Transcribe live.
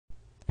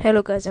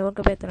Hello guys and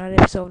welcome back to another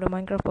episode of the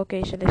Minecraft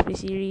Pocket Edition Let's Play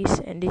series,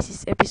 and this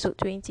is episode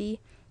 20,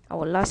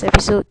 our last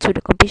episode to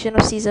the completion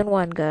of season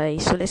 1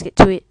 guys, so let's get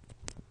to it.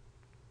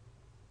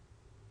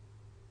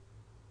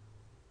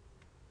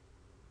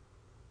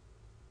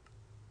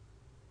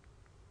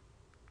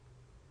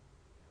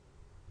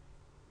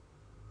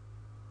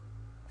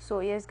 So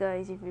yes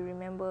guys, if you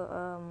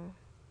remember,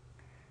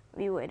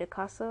 we were at the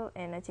castle,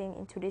 and I think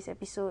in today's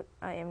episode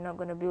I am not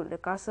gonna build the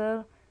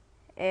castle.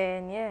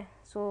 And yeah,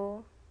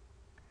 so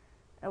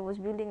I was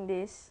building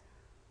this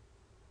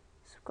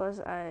because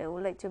I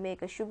would like to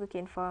make a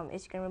sugarcane farm.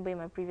 As you can remember in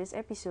my previous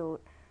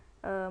episode,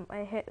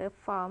 I had a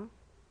farm,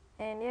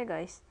 and yeah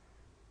guys,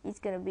 it's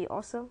gonna be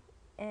awesome.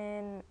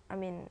 And I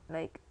mean,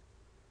 like,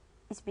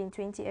 it's been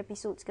 20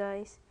 episodes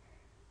guys,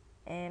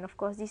 and of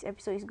course this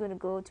episode is gonna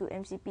go to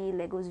MCP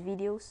Legos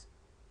videos.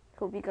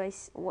 Hope you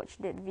guys watch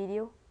that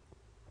video.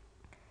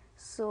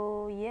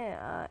 So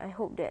yeah, I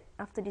hope that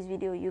after this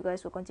video you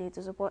guys will continue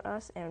to support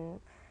us, and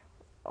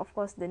of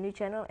course the new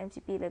channel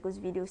MCP Legos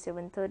Video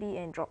 730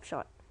 and Drop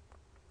Shot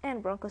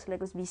and Broncos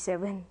Legos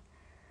B7.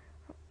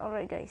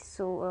 Alright guys,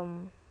 so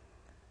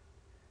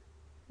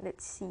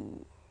let's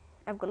see.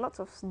 I've got lots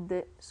of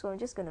dirt, so I'm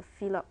just gonna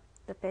fill up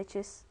the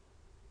patches.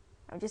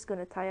 I'm just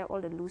gonna tie up all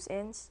the loose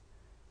ends.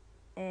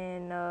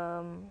 And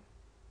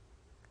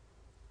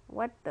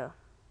what the?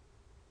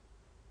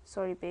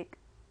 Sorry pig.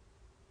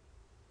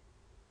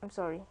 I'm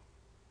sorry.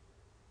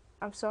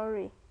 I'm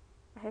sorry.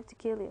 I have to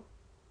kill you.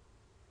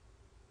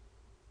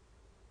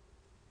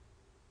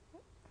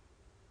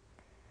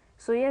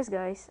 So yes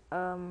guys,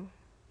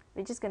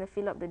 we're just gonna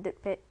fill up the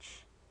dirt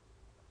patch.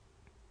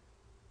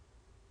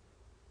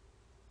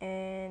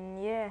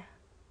 And yeah,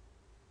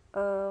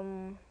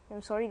 I'm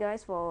sorry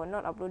guys for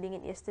not uploading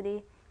it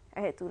yesterday.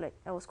 I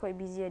was quite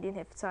busy, I didn't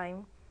have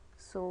time.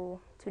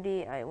 So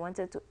today I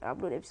wanted to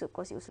upload episode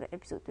because it was like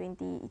episode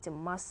 20. It's a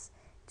must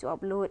to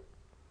upload.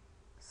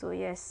 So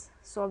yes,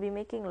 so I'll be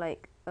making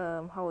like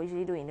how I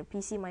usually do in the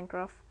PC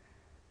Minecraft,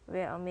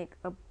 where I'll make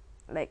a,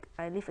 like,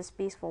 I leave a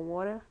space for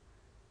water,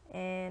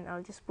 and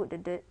I'll just put the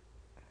dirt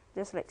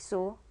just like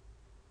so.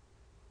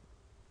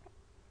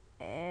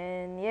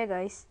 And yeah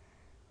guys,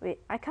 wait,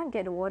 I can't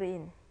get the water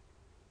in.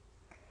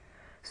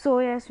 So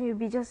yes, we'll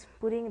be just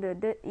putting the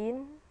dirt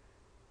in,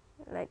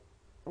 like,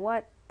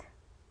 what?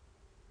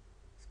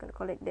 Just gonna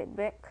collect that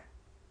back.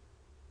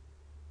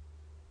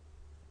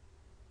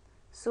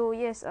 So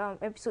yes,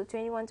 episode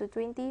 21 to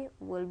 20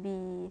 will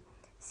be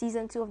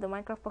season 2 of the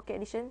Minecraft Pocket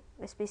Edition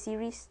Let's Play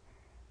series.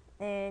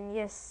 And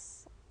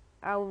yes,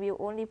 I will be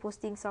only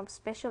posting some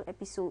special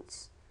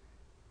episodes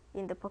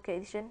in the Pocket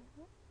Edition.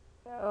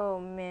 Oh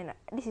man,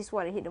 this is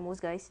what I hate the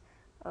most guys.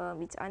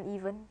 It's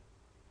uneven.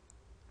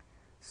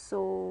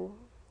 So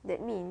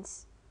that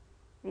means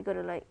we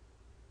gotta, like,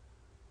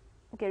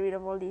 get rid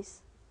of all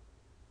this.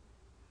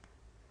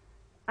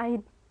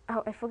 I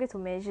forget to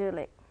measure,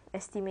 like,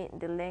 estimate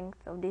the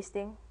length of this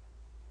thing.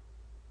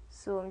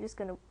 So I'm just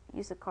gonna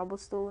use a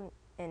cobblestone,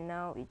 and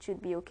now it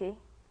should be okay.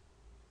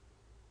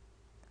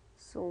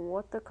 So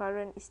water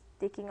current is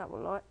taking up a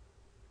lot.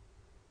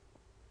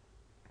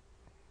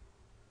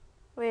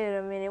 Wait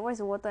a minute, why is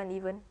the water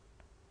uneven?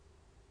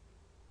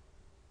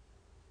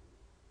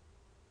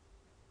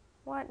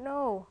 What?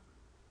 No.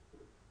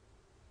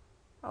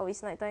 Oh,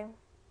 it's night time.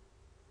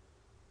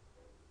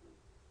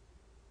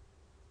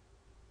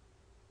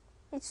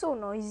 It's so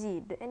noisy.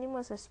 The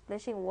animals are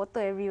splashing water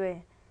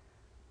everywhere.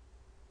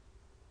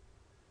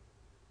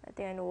 I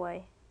think I know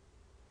why.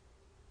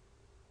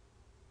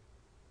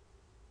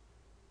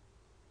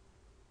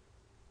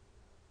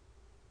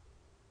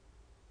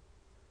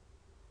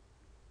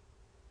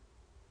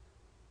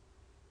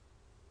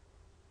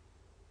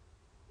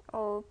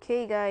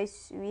 Okay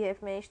guys, we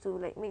have managed to,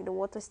 like, make the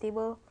water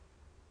stable,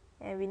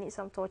 and we need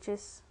some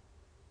torches.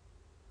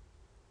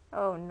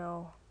 Oh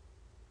no.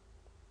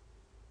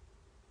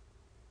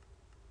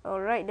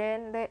 Alright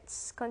then,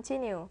 let's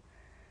continue.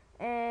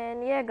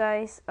 And yeah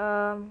guys,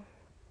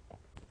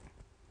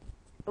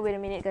 wait a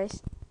minute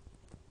guys.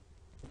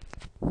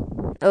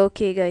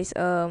 Okay guys,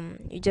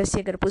 you just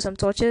here, gotta put some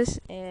torches,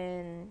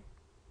 and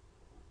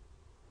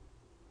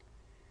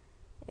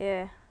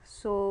yeah,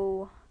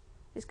 so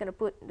just gonna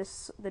put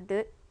the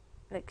dirt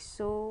like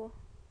so.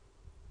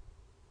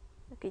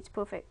 Okay, it's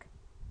perfect.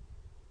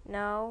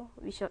 Now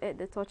we shall add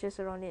the torches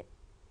around it.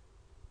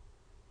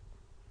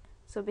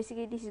 So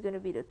basically this is gonna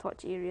be the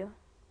torch area.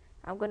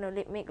 I'm gonna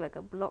make like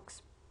a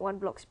one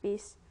block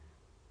space,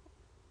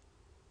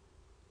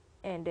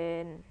 and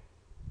then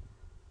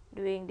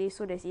doing this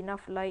so there's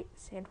enough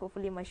lights, and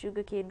hopefully my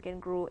sugarcane can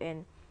grow.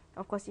 And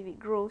of course if it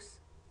grows,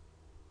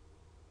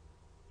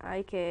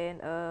 I can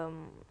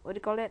what do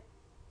you call that,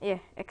 yeah,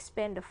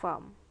 expand the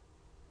farm.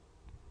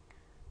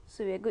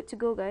 So we're good to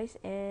go guys,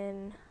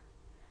 and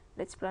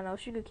let's plant our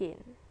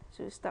sugarcane.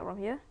 So we'll start from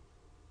here.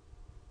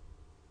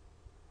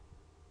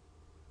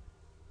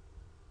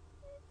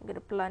 I'm gonna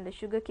plant the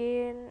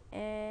sugarcane,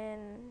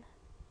 and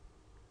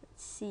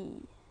let's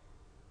see,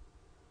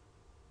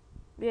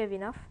 we have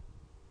enough.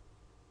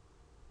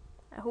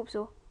 I hope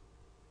so.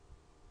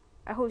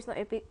 I hope it's not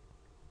epic.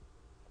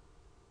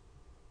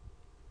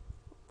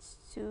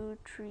 2,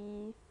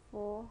 3,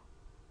 4.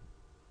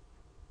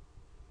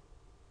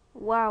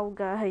 Wow,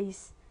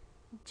 guys,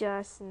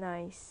 just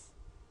nice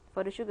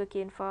for the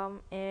sugarcane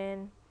farm.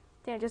 And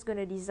I think I'm just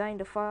gonna design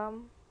the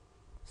farm.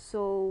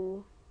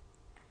 So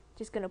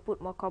just gonna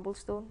put more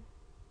cobblestone.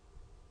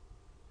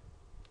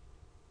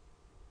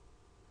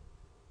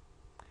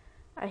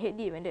 I hate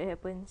it when that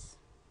happens.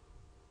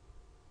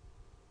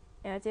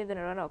 And I think I'm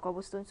gonna run out of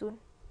cobblestone soon.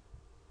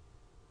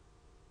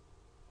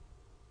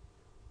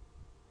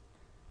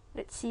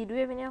 Let's see, do we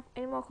have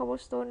any more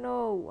cobblestone?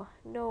 No,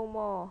 no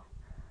more.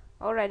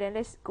 Alright, then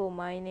let's go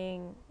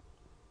mining.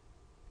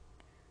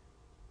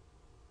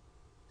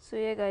 So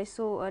yeah guys,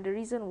 so the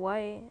reason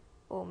why,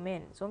 oh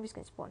man, zombies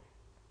can spawn.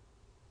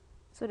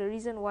 So the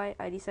reason why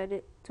I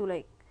decided to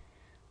like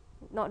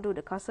not do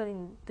the castle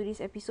in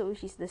today's episode,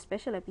 which is the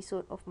special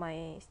episode of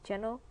my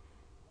channel,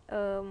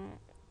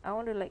 I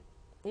want to like,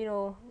 you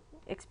know,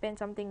 expand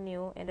something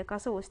new, and the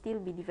castle will still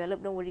be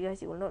developed. Don't worry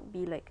guys, it will not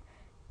be like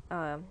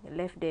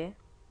left there,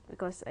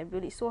 because I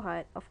built it so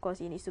hard. Of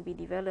course it needs to be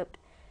developed.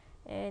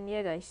 And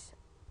yeah guys,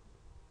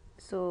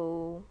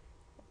 so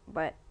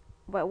but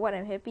what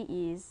I'm happy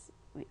is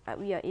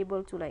we are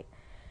able to like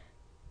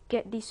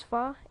get this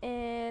far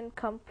and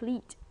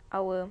complete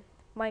our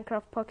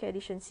Minecraft Pocket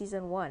Edition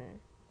Season 1.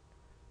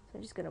 So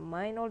I'm just gonna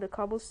mine all the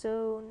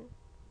cobblestone.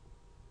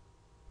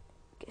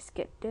 Let's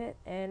get that,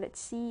 and let's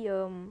see,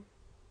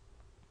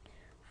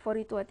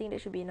 42, I think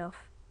that should be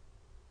enough.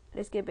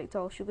 Let's get back to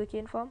our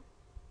sugarcane farm.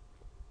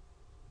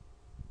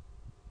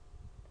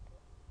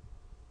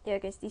 Yeah, I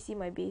can still see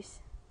my base.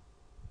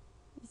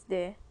 It's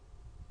there.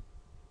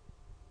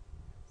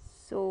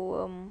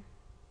 So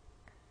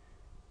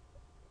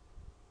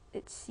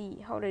let's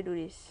see, how do I do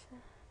this?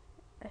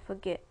 I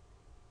forget.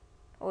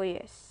 Oh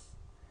yes.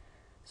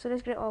 So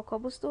let's grab our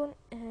cobblestone,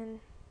 and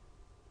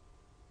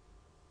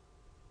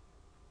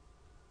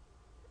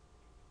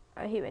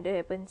I hate when that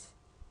happens.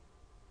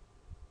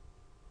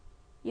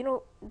 You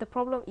know, the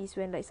problem is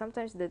when like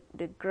sometimes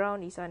the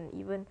ground is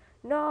uneven.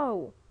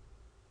 No!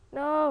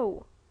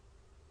 No!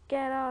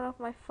 Get out of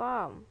my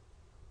farm.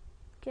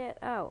 Get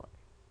out.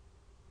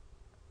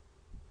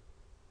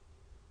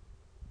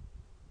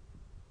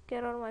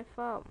 Get out of my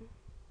farm.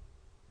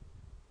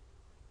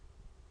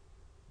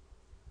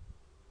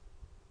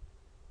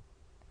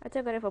 I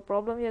think I have a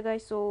problem here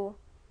guys, so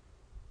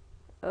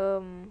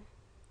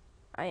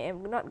I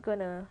am not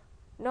gonna,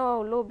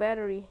 no, low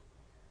battery,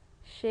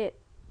 shit.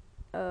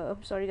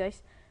 I'm sorry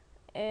guys.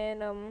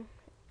 And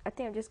I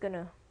think I'm just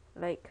gonna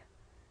like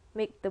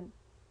make the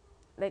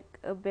like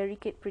a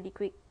barricade pretty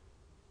quick.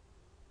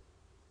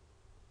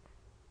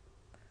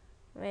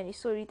 Man, it's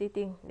so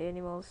irritating, the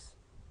animals.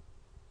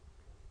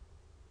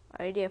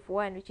 I already have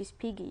one, which is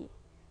Piggy,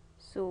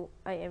 so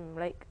I'm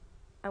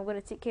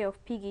gonna take care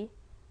of Piggy.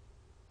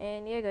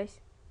 And yeah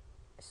guys,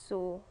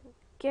 so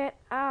get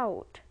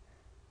out.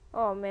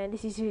 Oh man,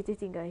 this is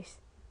irritating guys.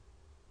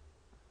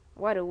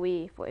 What a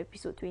way for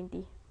episode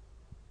 20.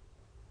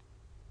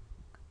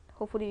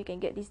 Hopefully we can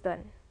get this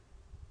done.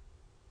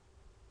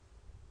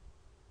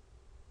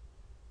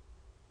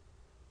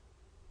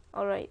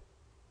 Alright.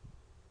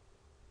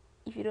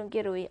 If you don't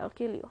get away, I'll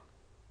kill you.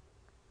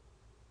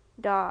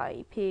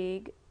 Die,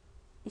 pig.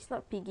 It's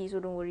not Piggy, so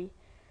don't worry.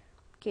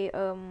 Okay,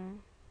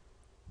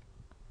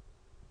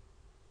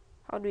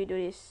 how do we do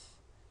this?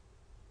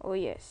 Oh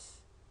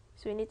yes.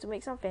 So we need to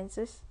make some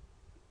fences.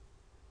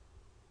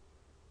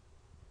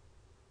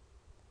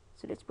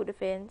 So let's put the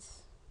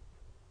fence.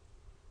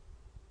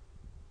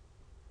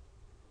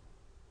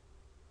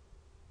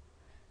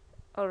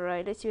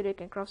 Alright, let's see whether we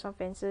can craft some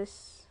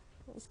fences.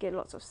 Let's get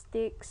lots of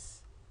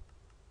sticks.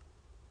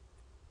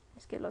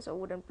 Let's get lots of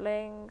wooden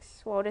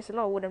planks. Wow, there's a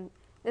lot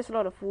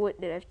of wood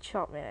that I've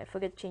chopped, man. I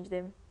forget to change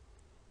them.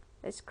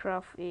 Let's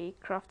craft a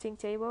crafting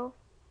table.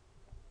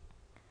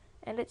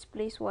 And let's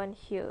place one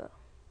here.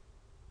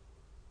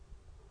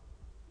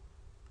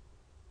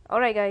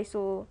 Alright guys,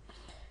 so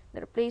I'm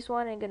gonna place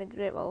one. I'm gonna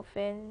grab our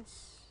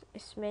fence.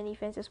 As many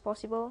fences as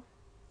possible.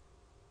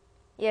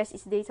 Yes,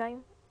 it's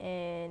daytime.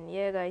 And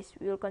yeah guys,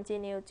 we will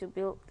continue to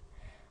build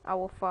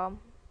our farm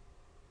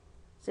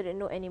so that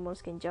no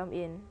animals can jump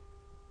in,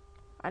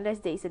 unless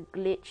there is a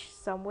glitch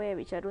somewhere,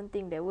 which I don't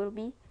think there will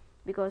be,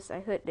 because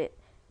I heard that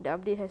the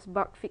update has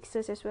bug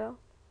fixes as well.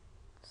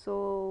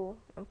 So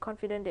I'm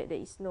confident that there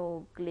is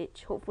no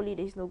glitch. Hopefully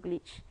there is no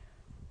glitch.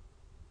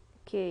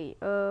 Okay,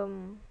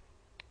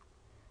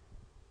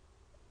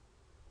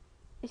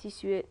 this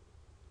is weird.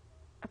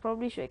 I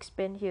probably should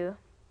expand here.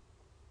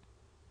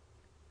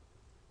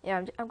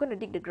 Yeah, I'm gonna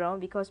dig the ground,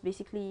 because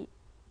basically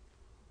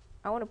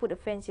I want to put a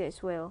fence here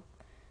as well,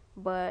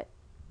 but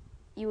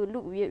it would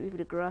look weird with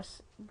the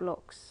grass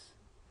blocks.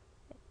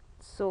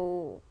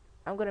 So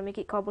I'm gonna make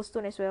it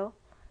cobblestone as well.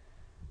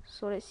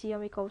 So let's see how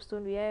many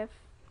cobblestone we have.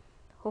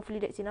 Hopefully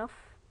that's enough.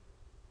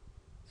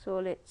 So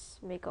let's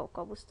make our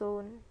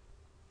cobblestone,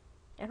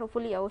 and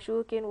hopefully our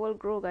sugarcane will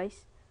grow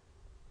guys.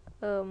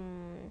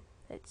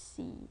 Let's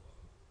see,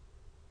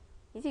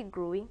 is it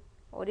growing,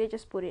 or did I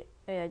just put it?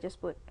 Oh, yeah, I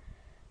just put.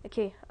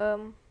 Okay,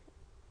 so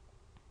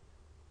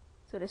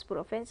let's put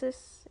our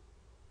fences.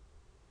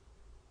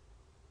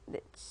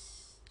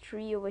 That's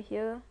 3 over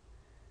here.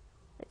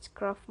 Let's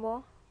craft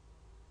more.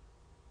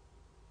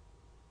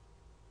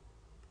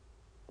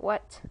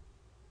 What?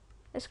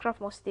 Let's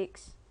craft more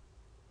sticks.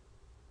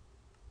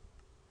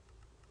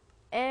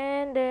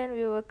 And then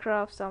we will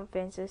craft some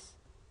fences.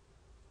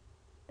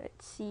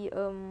 Let's see,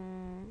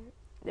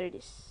 there it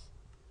is.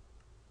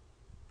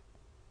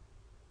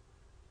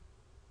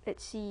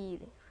 Let's see,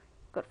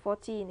 got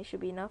 14, it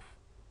should be enough.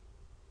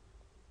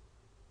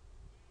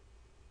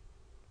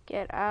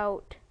 Get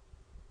out.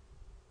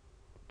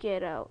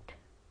 Get out.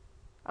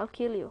 I'll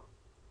kill you.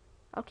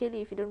 I'll kill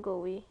you if you don't go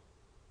away.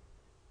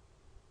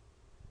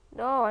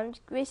 No, I'm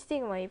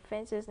wasting my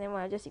fences. Never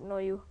mind, I'll just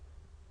ignore you.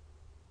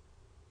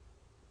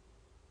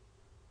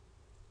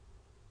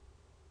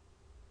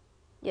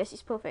 Yes,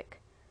 it's perfect.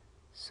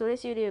 So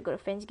let's see if we got a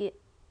fence gate.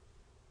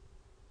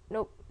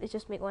 Nope, let's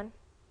just make one.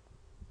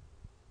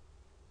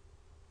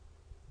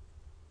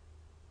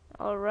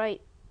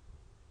 Alright.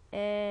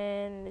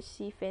 And let's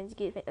see, fence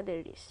gate. Oh, there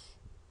it is.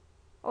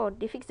 Oh,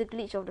 they fixed the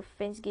glitch of the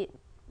fence gate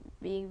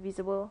being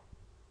visible.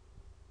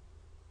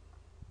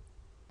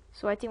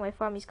 So I think my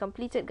farm is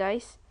completed,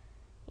 guys.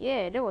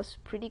 Yeah, that was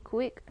pretty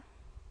quick.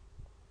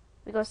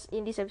 Because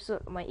in this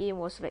episode, my aim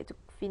was like to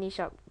finish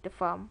up the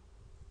farm.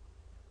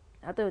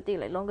 I thought it would take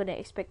like longer than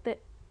expected.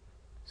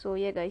 So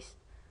yeah, guys.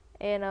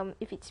 And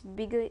if it's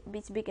bigger, if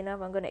it's big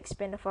enough, I'm gonna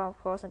expand the farm.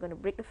 Of course, I'm gonna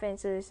break the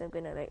fences. I'm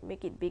gonna like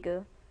make it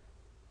bigger.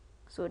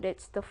 So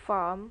that's the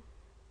farm.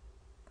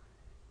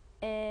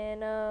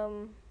 And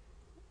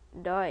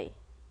die.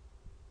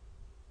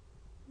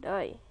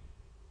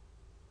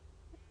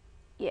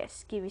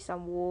 Yes, give me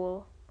some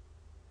wool.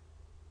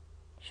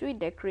 Should we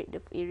decorate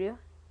the area?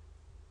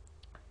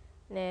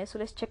 Nah, so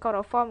let's check out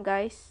our farm,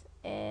 guys.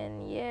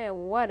 And yeah,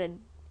 what an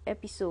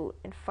episode.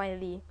 And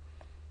finally,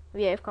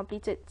 we have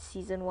completed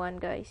season 1,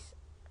 guys.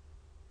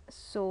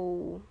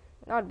 So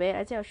not bad.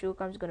 I think our sugar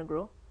cane is gonna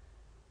grow.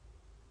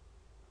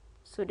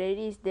 So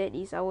that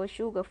is our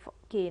sugar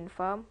cane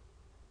farm.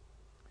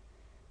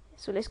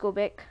 So let's go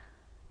back.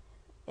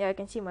 Yeah, I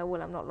can see my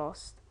wool. I'm not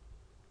lost.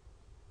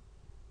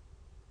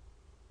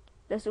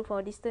 Let's look for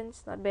a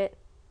distance. Not bad.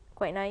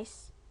 Quite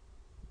nice.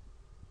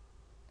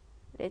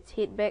 Let's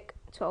head back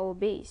to our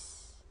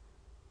base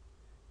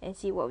and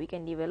see what we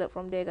can develop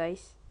from there,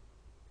 guys.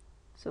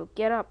 So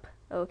get up.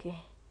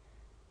 Okay,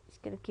 it's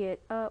gonna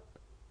get up.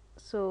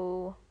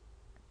 So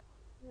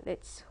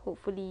let's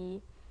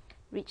hopefully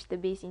reach the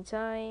base in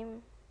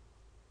time.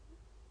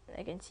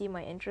 I can see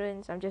my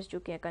entrance. I'm just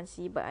joking, I can't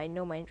see, but I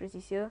know my entrance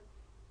is here.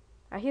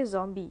 I hear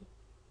zombie.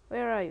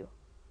 Where are you?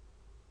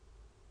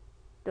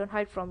 Don't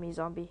hide from me,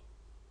 zombie.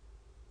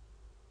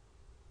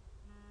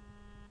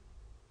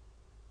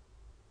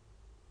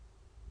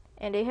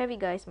 And there you have it,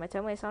 guys. My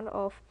timer is sound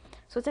off.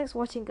 So thanks for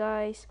watching,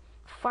 guys.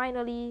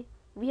 Finally,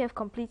 we have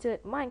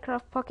completed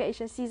Minecraft Pocket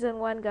Edition Season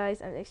 1,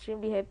 guys. I'm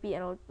extremely happy,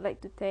 and I would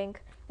like to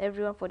thank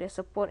everyone for their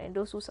support and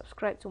those who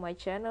subscribe to my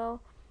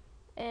channel.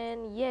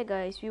 And yeah,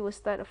 guys, we will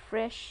start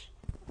afresh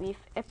with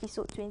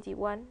episode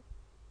 21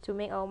 to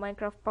make our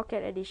Minecraft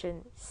Pocket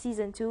Edition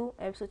Season 2,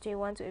 episode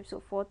 21 to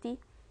episode 40.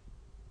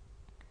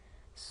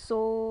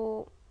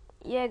 So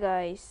yeah,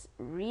 guys,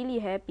 really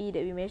happy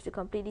that we managed to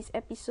complete this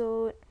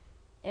episode.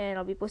 And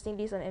I'll be posting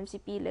this on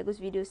MCP Legos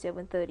Video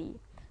 730.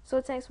 So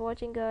thanks for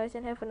watching, guys,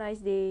 and have a nice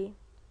day.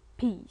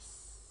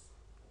 Peace.